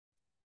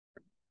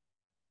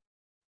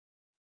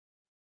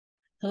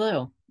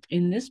Hello.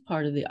 In this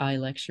part of the eye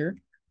lecture,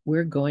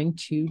 we're going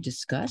to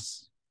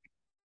discuss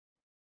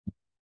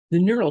the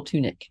neural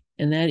tunic,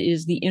 and that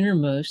is the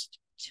innermost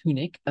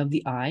tunic of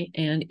the eye,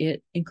 and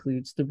it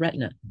includes the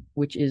retina,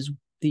 which is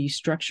the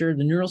structure,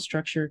 the neural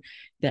structure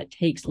that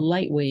takes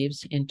light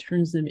waves and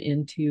turns them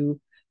into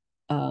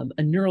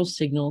a neural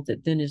signal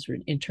that then is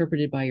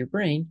interpreted by your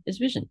brain as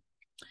vision.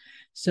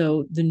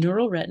 So the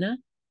neural retina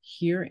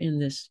here in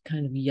this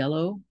kind of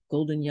yellow,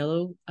 golden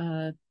yellow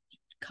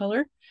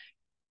color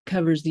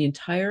covers the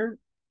entire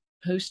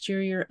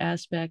posterior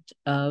aspect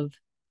of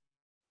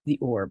the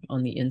orb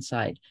on the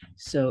inside.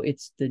 So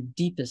it's the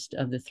deepest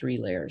of the three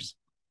layers.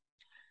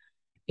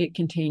 It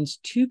contains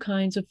two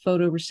kinds of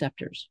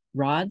photoreceptors,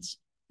 rods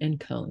and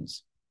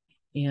cones.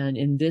 And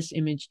in this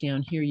image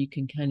down here, you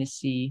can kind of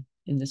see,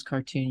 in this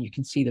cartoon, you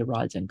can see the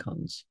rods and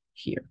cones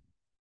here.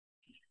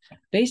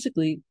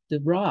 Basically,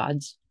 the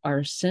rods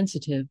are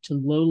sensitive to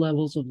low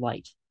levels of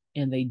light,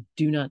 and they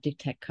do not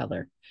detect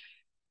color.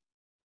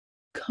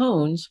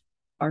 Cones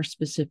are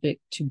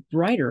specific to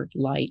brighter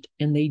light,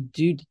 and they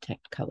do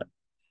detect color.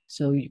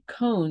 So your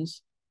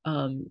cones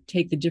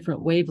take the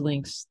different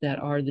wavelengths that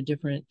are the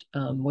different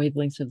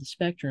wavelengths of the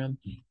spectrum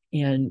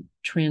and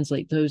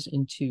translate those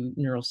into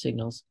neural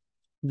signals.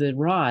 The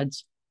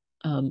rods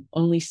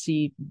only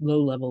see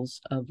low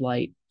levels of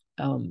light,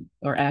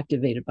 are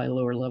activated by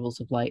lower levels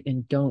of light,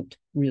 and don't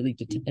really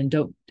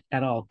don't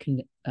at all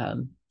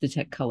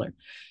detect color.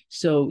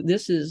 So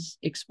this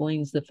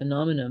explains the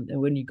phenomenon that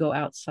when you go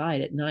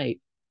outside at night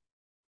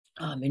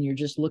and you're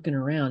just looking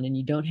around and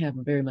you don't have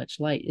very much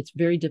light, it's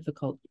very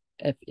difficult,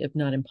 if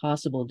not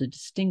impossible, to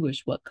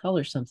distinguish what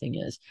color something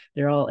is.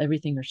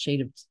 Everything are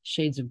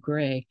shades of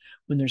gray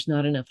when there's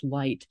not enough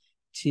light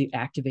to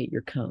activate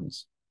your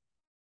cones.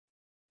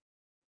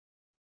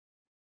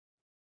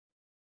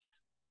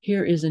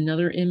 Here is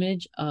another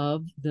image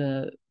of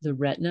the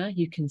retina.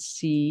 You can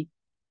see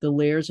the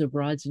layers of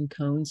rods and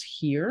cones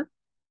here.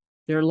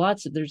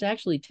 There's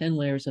actually 10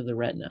 layers of the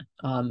retina,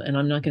 and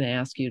I'm not going to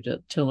ask you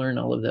to learn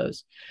all of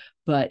those.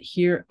 But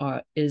here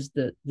is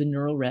the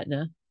neural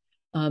retina,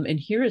 and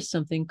here is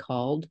something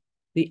called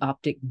the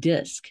optic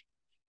disc.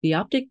 The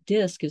optic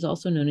disc is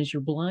also known as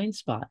your blind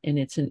spot, and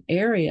it's an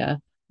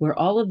area where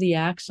all of the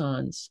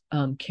axons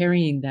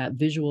carrying that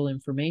visual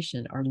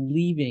information are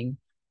leaving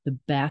the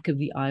back of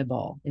the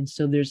eyeball. And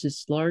so there's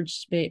this large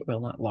space, well,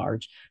 not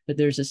large, but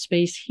there's a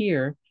space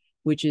here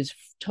which is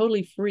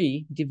totally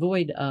free,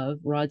 devoid of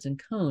rods and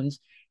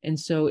cones. And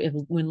so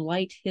when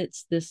light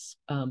hits this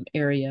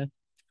area,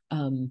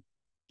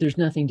 there's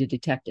nothing to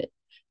detect it.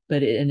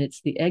 And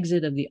it's the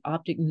exit of the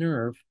optic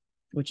nerve,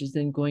 which is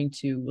then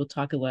we'll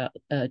talk about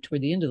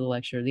toward the end of the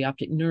lecture, the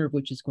optic nerve,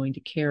 which is going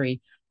to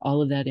carry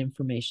all of that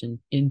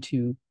information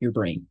into your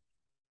brain.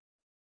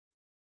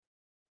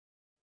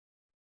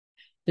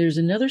 There's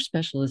another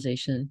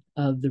specialization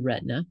of the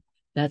retina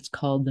that's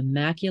called the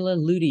macula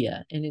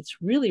lutea, and it's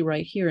really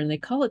right here. And they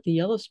call it the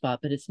yellow spot,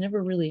 but it's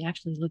never really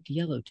actually looked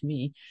yellow to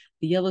me.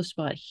 The yellow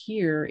spot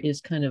here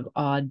is kind of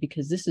odd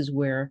because this is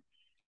where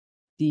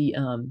the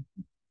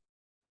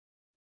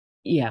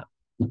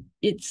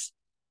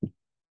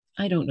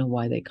I don't know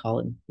why they call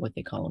them what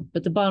they call them,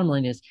 but the bottom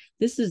line is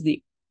this is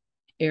the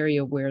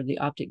area where the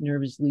optic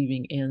nerve is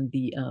leaving, and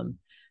the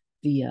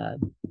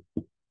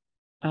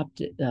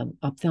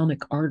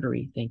ophthalmic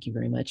artery, thank you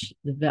very much.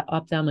 The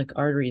ophthalmic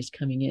artery is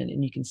coming in,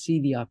 and you can see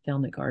the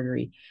ophthalmic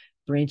artery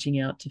branching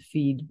out to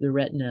feed the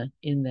retina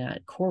in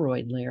that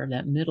choroid layer,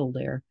 that middle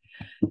layer.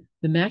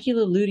 The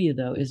macula lutea,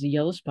 though, is a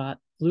yellow spot,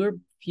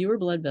 fewer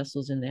blood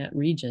vessels in that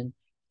region,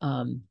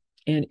 and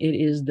it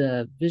is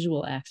the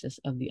visual axis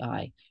of the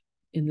eye.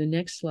 In the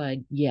next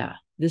slide,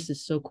 this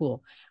is so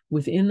cool.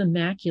 Within the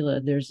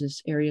macula, there's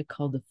this area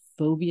called the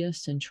fovea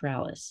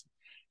centralis.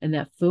 And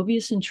that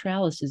fovea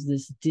centralis is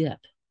this dip.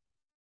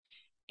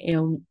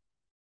 And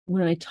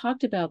when I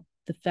talked about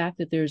the fact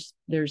that there's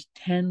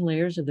 10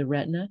 layers of the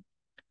retina,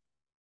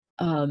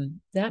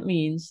 that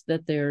means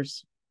that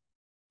there's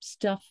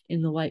stuff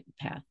in the light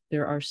path.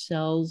 There are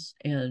cells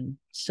and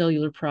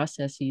cellular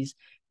processes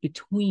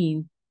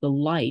between the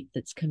light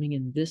that's coming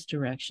in this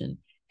direction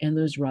and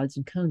those rods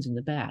and cones in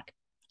the back.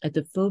 At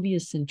the fovea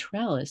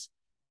centralis,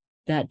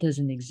 that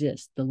doesn't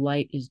exist. The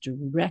light is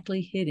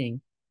directly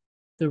hitting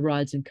the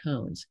rods and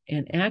cones.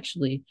 And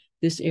actually,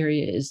 this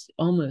area is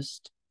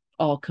almost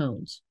all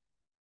cones.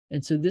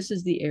 And so this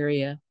is the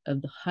area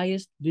of the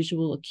highest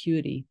visual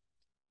acuity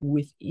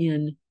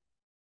within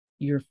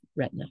your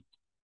retina.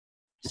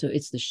 So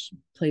it's the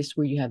place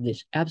where you have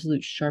this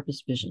absolute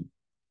sharpest vision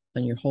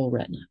on your whole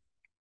retina.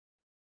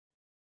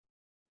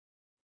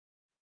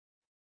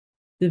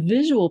 The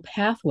visual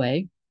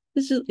pathway,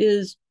 this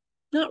is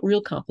not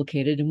real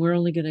complicated, and we're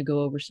only going to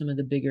go over some of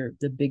the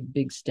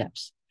big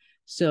steps.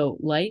 So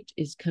light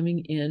is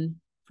coming in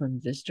from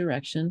this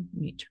direction.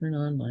 Let me turn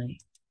on my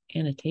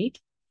annotate.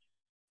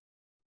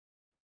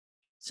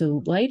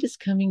 So light is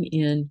coming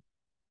in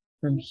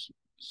from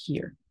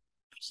here.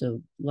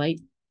 So light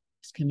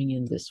is coming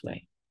in this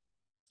way,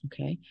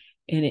 okay?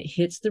 And it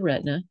hits the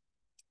retina,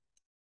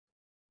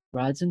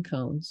 rods and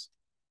cones,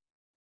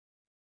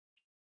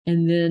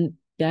 And then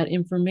that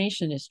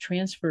information is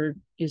the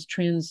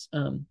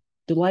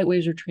light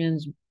waves are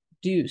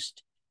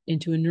transduced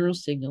into a neural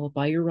signal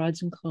by your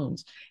rods and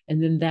cones.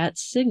 And then that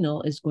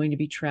signal is going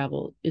to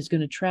travel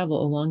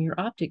along your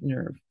optic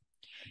nerve.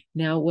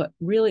 Now,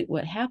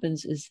 what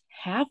happens is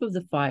half of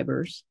the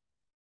fibers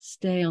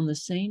stay on the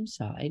same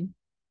side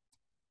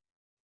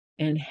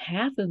and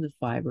half of the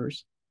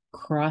fibers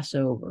cross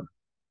over.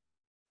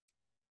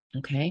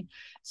 Okay,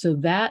 so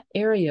that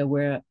area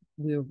where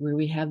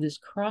we have this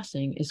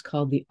crossing is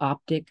called the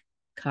optic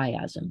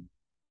chiasm.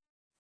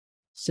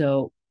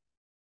 So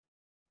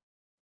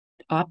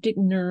optic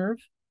nerve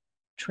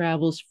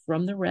travels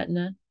from the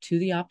retina to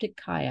the optic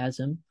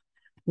chiasm.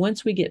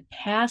 Once we get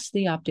past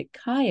the optic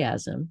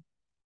chiasm,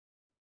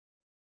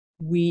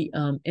 we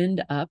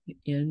end up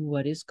in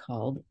what is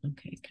called,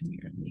 okay, come here,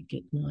 let me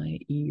get my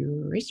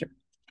eraser.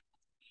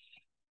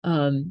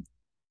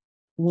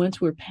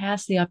 Once we're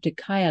past the optic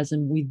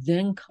chiasm, we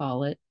then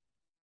call it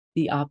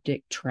the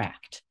optic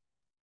tract.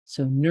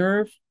 So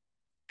nerve,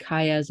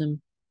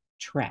 chiasm,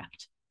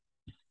 tract.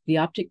 The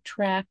optic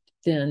tract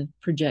then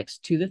projects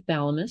to the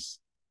thalamus,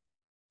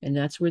 and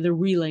that's where the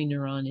relay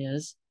neuron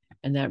is.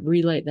 And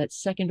that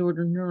second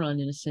order neuron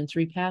in a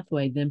sensory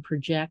pathway then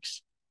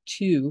projects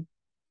to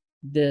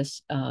the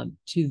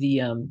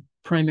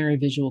primary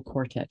visual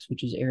cortex,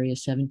 which is area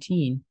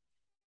 17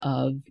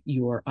 of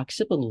your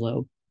occipital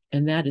lobe.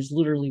 And that is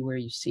literally where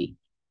you see.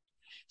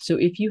 So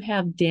if you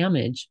have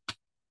damage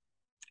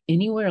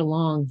anywhere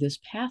along this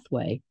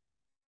pathway,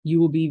 you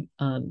will be,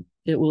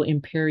 it will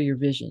impair your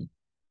vision.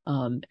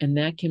 And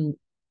that can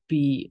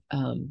be,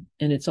 and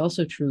it's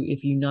also true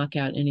if you knock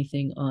out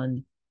anything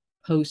on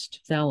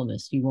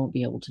post-thalamus, you won't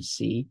be able to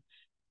see.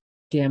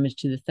 Damage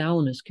to the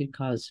thalamus could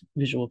cause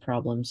visual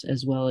problems,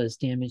 as well as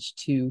damage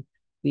to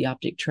the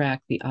optic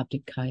tract, the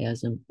optic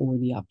chiasm, or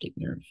the optic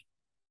nerve.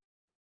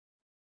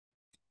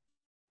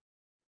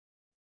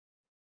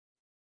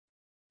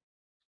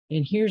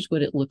 And here's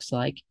what it looks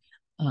like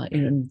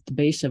in the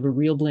base of a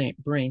real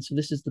brain. So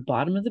this is the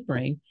bottom of the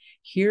brain.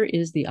 Here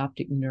is the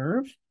optic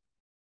nerve.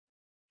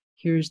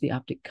 Here's the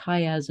optic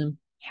chiasm.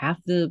 Half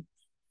the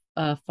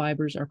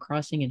fibers are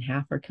crossing and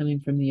half are coming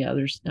from the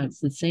others. It's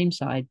the same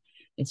side.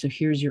 And so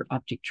here's your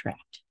optic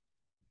tract.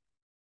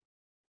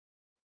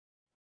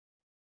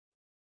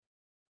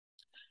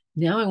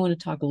 Now I want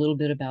to talk a little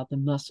bit about the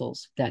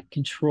muscles that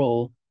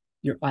control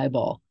your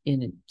eyeball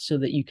so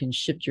that you can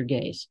shift your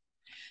gaze.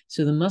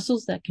 So the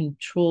muscles that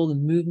control the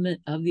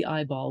movement of the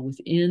eyeball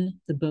within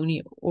the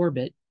bony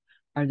orbit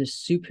are the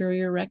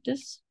superior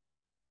rectus,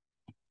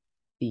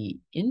 the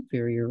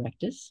inferior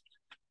rectus,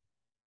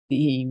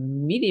 the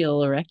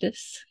medial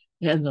rectus,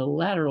 and the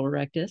lateral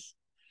rectus.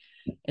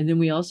 And then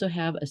we also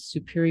have a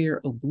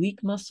superior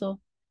oblique muscle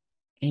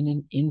and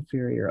an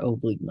inferior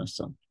oblique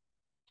muscle.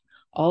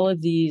 All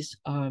of these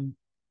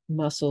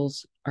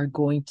muscles are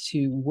going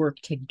to work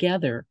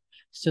together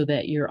so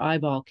that your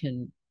eyeball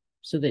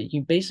so that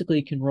you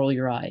basically can roll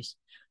your eyes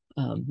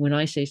when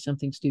I say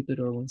something stupid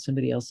or when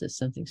somebody else says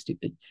something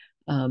stupid.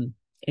 And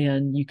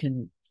you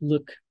can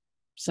look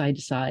side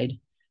to side,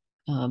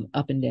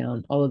 up and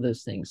down. All of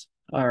those things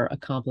are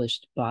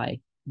accomplished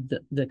by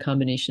the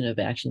combination of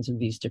actions of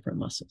these different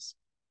muscles.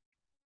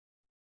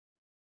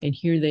 And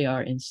here they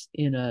are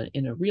in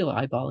a real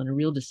eyeball, in a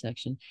real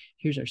dissection.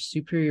 Here's our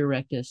superior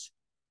rectus,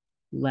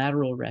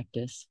 lateral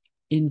rectus,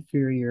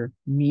 inferior,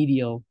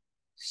 medial,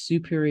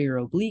 superior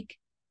oblique,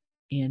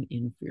 and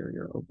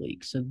inferior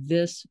oblique. So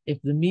this,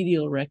 if the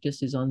medial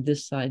rectus is on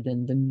this side,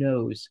 then the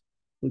nose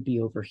would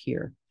be over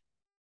here.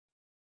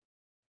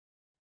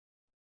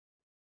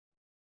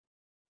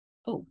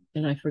 Oh,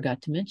 and I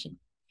forgot to mention,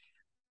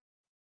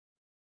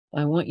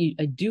 I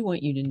do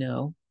want you to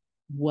know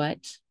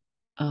what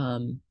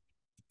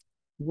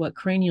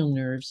cranial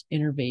nerves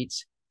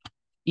innervates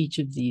each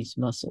of these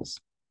muscles.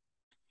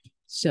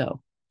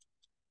 So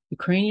the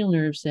cranial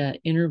nerves that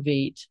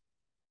innervate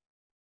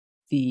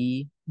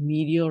the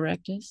medial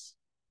rectus,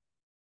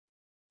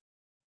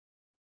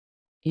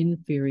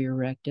 inferior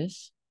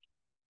rectus,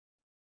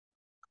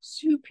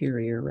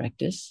 superior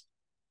rectus,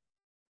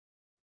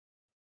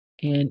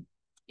 and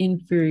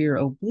inferior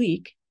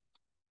oblique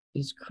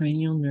is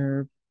cranial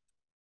nerve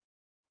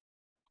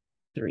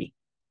 3.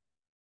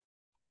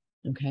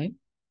 Okay.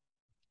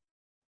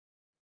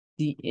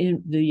 The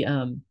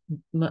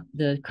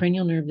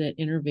cranial nerve that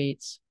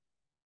innervates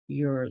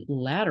your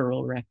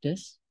lateral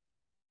rectus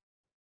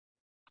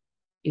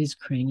is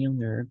cranial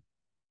nerve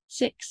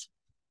 6,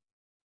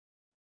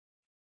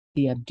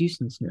 the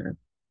abducens nerve.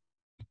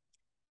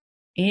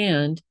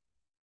 And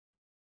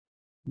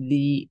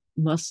the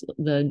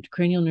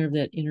cranial nerve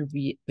that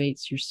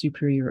innervates your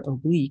superior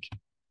oblique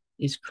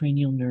is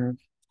cranial nerve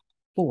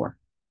 4,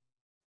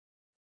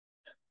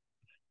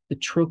 the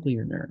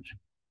trochlear nerve.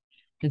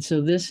 And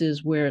so this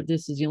is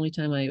the only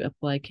time I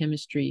apply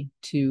chemistry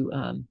to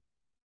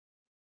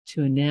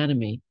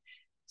anatomy.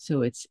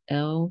 So it's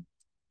LR6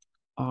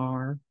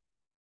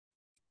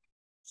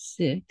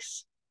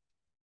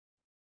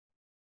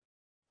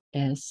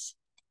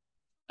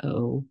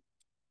 SO4.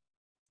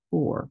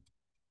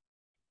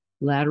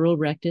 lateral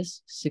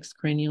rectus, 6th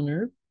cranial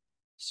nerve,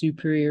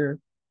 superior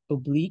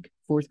oblique,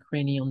 4th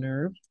cranial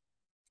nerve,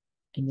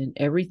 and then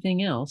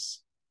everything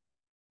else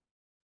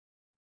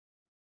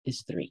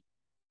is 3.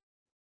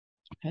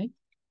 Okay.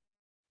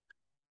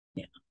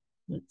 Now,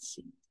 let's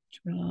see.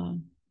 Draw.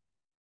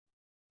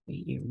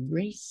 We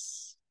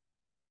erase.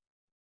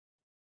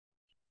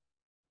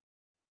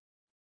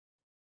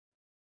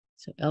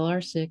 So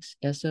LR6,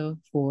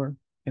 SO4,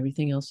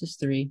 everything else is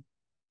 3.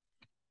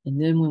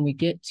 And then when we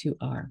get to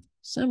our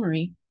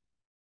summary,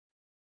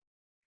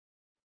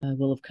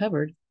 we'll have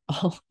covered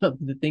all of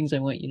the things I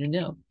want you to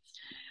know.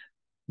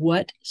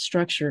 What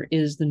structure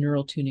is the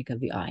neural tunic of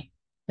the eye,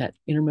 that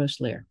innermost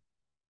layer?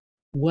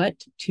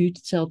 What 2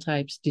 cell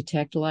types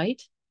detect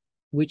light?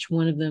 Which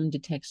one of them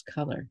detects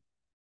color?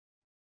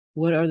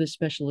 What are the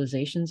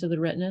specializations of the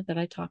retina that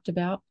I talked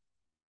about?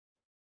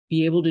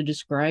 Be able to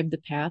describe the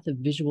path of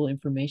visual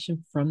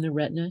information from the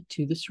retina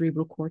to the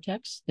cerebral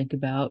cortex. Think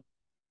about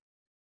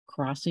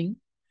crossing.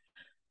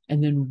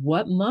 And then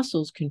what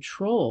muscles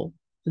control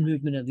the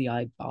movement of the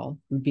eyeball?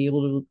 We'd be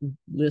able to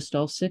list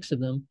all 6 of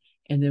them.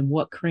 And then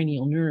what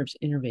cranial nerves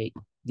innervate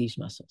these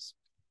muscles?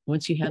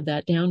 Once you have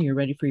that down, you're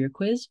ready for your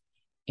quiz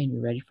and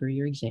you're ready for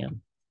your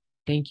exam.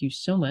 Thank you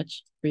so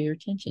much for your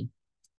attention.